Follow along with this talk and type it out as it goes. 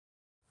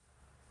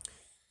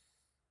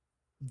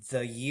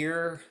The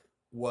year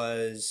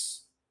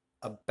was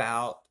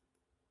about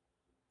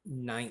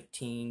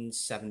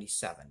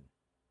 1977.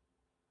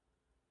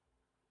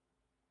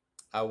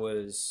 I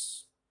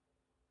was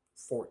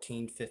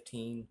 14,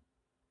 15.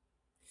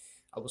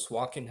 I was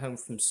walking home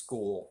from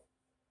school.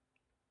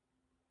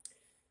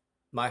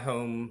 My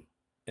home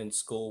and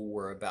school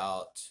were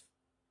about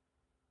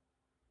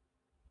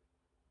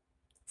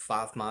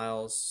 5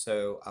 miles,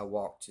 so I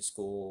walked to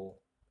school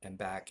and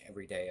back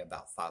every day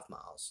about 5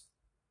 miles,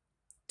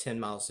 10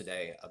 miles a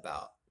day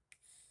about.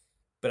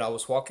 But I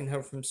was walking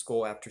home from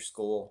school after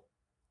school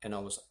and I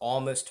was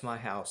almost to my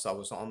house. I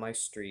was on my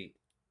street,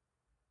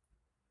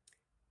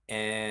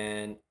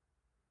 and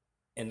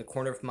in the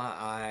corner of my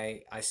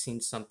eye, I seen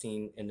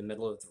something in the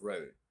middle of the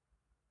road.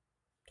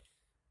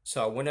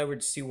 So I went over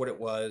to see what it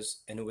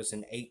was, and it was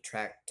an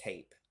 8-track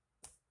tape.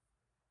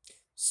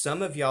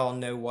 Some of y'all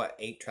know what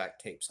 8-track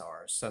tapes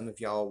are. Some of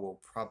y'all will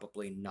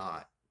probably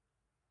not.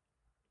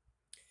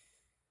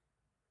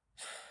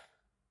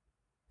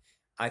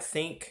 I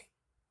think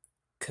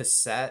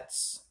cassette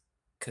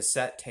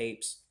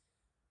tapes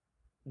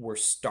were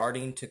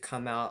starting to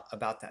come out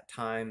about that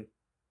time,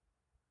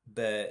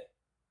 but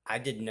I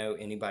didn't know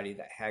anybody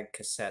that had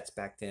cassettes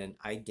back then.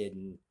 I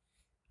didn't.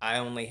 I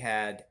only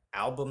had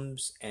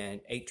albums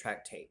and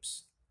 8-track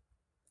tapes,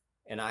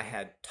 and I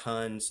had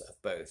tons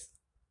of both.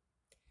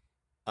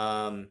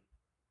 Um,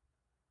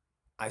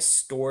 I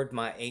stored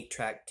my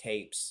 8-track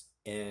tapes,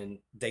 and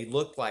they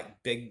looked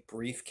like big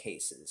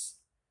briefcases.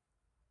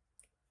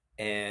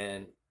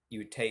 And you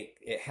would take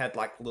it had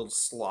like little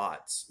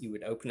slots. You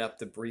would open up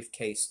the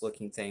briefcase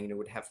looking thing, and it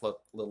would have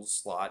little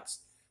slots,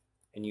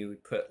 and you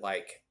would put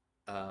like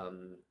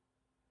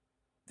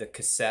the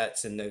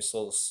cassettes in those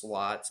little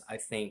slots. I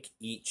think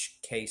each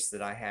case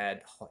that I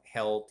had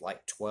held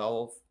like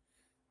 12.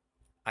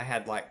 I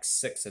had like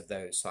six of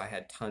those, so I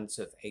had tons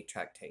of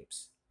 8-track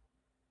tapes.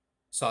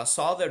 So I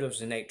saw that it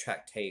was an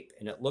 8-track tape,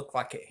 and it looked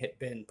like it had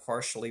been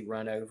partially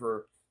run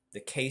over.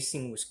 The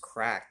casing was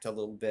cracked a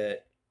little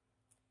bit,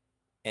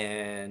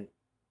 and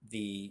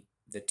the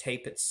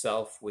tape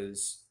itself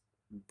was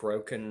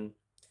broken.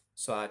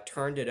 So I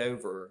turned it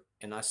over,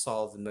 and I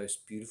saw the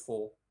most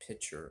beautiful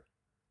picture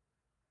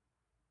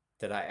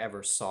that I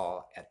ever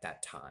saw at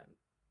that time.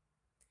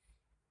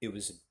 It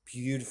was a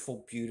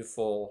beautiful,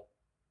 beautiful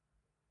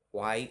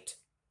white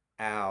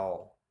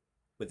owl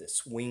with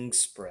its wings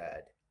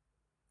spread,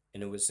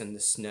 and it was in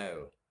the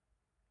snow.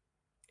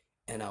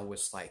 And I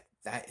was like,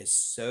 that is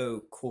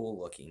so cool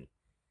looking.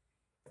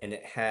 And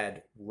it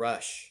had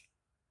Rush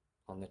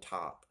on the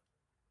top.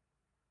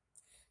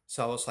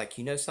 So I was like,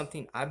 you know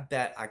something? I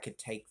bet I could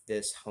take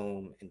this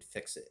home and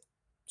fix it.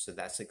 So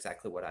that's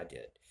exactly what I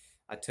did.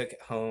 I took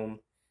it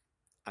home.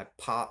 I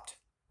popped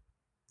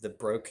the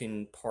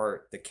broken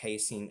part, the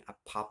casing, I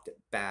popped it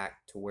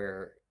back to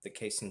where the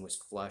casing was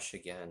flush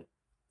again.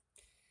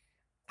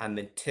 I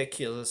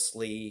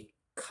meticulously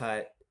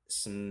cut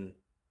some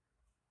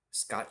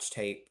scotch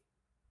tape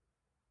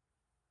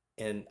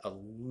in a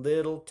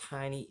little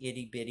tiny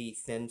itty bitty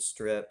thin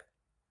strip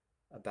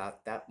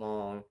about that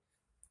long,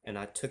 and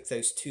I took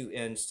those two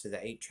ends to the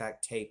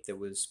 8-track tape that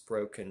was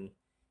broken,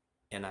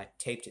 and I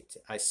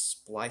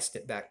spliced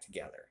it back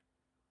together,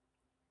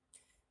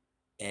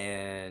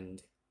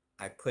 and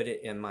I put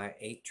it in my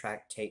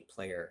 8-track tape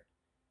player,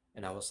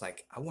 and I was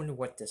like, I wonder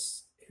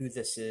who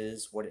this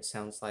is, what it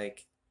sounds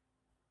like.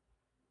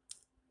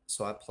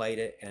 So I played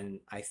it,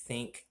 and I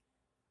think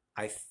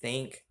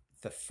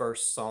the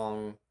first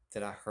song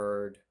that I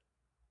heard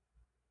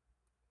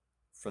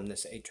from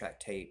this 8-track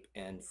tape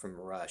and from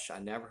Rush, I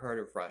never heard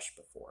of Rush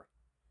before.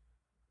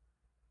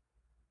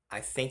 I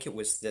think it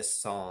was this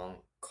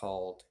song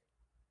called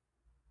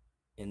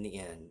In the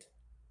End.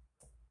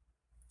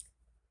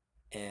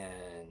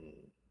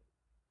 And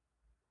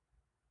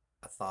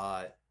I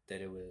thought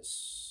that it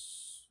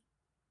was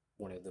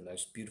one of the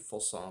most beautiful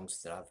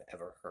songs that I've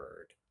ever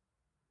heard.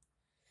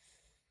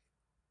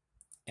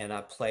 And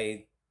I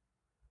played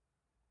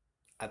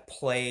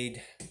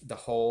the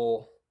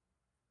whole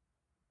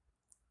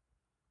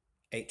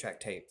 8-track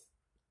tape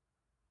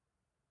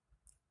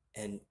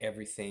and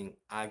everything.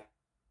 I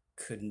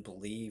couldn't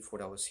believe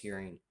what I was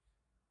hearing.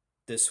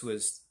 This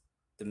was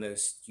the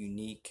most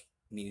unique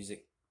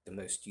music, the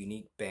most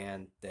unique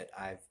band that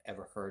I've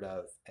ever heard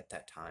of at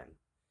that time.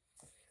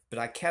 But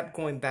I kept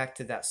going back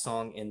to that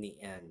song In the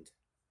End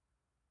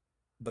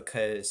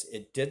because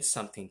it did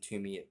something to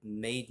me. It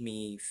made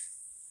me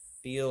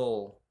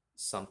feel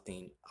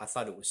something. I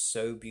thought it was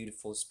so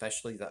beautiful,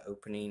 especially the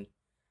opening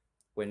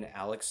when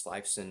Alex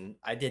Lifeson,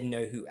 I didn't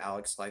know who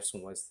Alex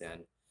Lifeson was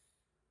then,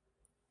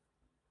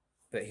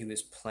 but he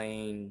was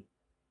playing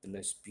the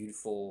most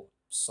beautiful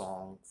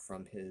song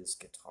from his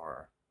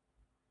guitar.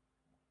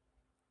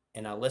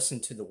 And I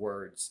listened to the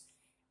words.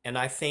 And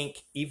I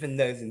think even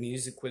though the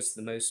music was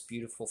the most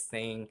beautiful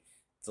thing,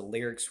 the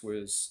lyrics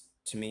was,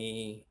 to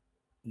me,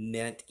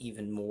 meant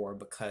even more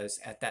because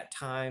at that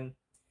time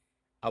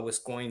I was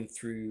going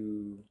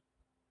through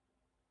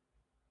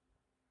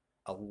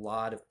a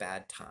lot of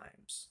bad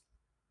times,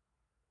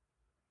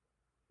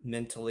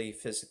 mentally,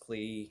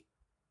 physically.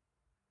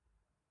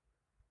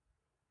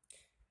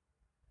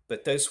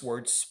 But those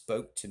words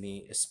spoke to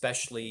me,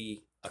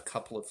 especially a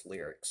couple of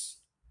lyrics.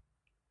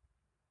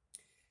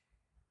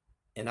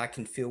 And I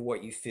can feel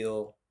what you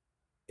feel.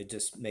 It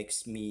just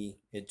makes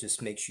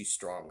you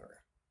stronger.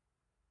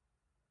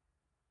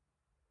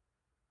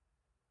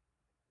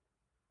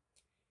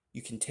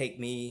 You can take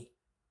me,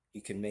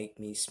 you can make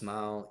me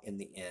smile in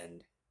the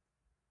end.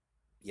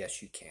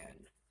 Yes, you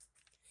can.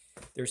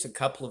 There's a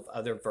couple of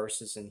other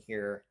verses in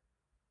here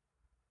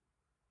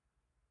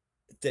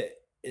that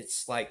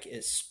it's like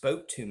it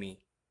spoke to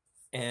me.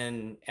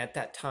 And at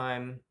that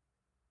time,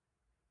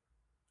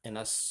 and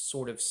I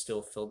sort of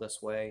still feel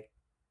this way,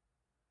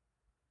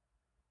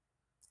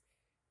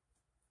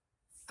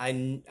 I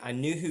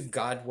knew who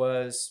God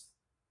was,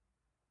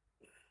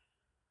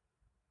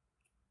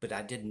 but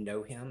I didn't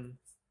know him.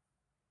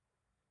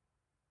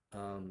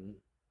 Um,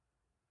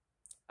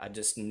 I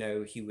just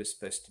know he was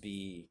supposed to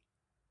be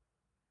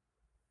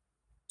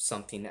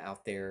something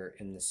out there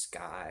in the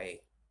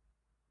sky,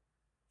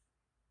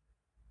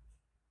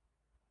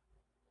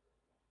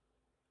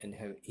 and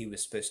how he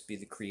was supposed to be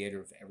the creator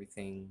of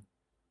everything.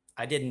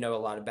 I didn't know a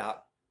lot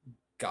about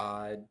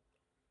God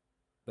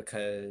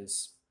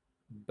because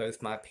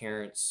both my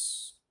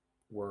parents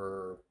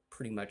were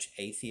pretty much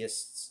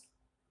atheists.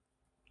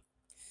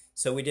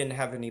 So we didn't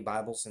have any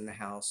Bibles in the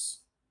house.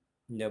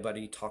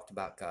 Nobody talked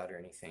about God or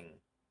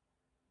anything.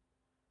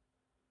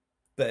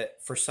 But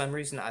for some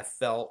reason, I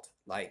felt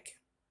like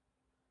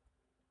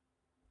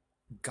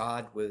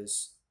God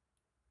was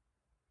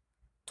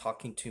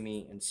talking to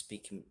me and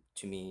speaking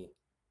to me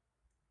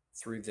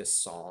through this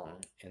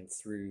song and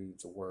through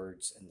the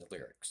words and the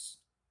lyrics.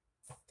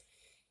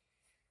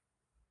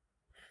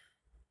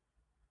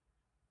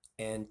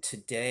 And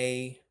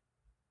today,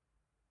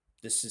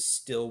 this is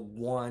still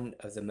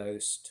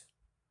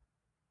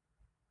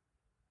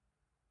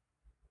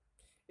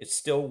it's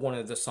still one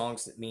of the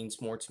songs that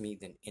means more to me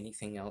than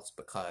anything else,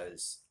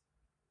 because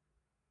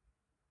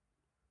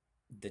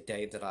the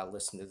day that I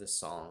listened to this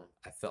song,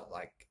 I felt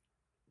like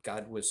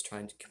God was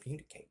trying to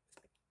communicate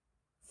with me.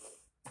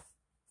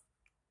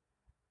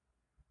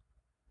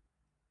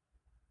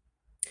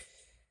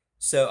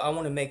 So I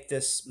want to make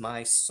this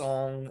my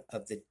song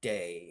of the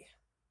day.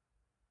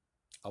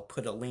 I'll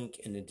put a link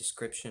in the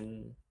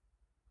description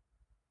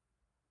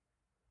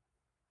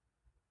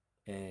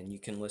and you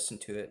can listen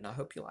to it, and I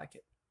hope you like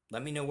it.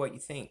 Let me know what you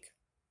think.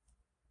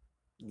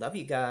 Love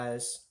you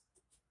guys.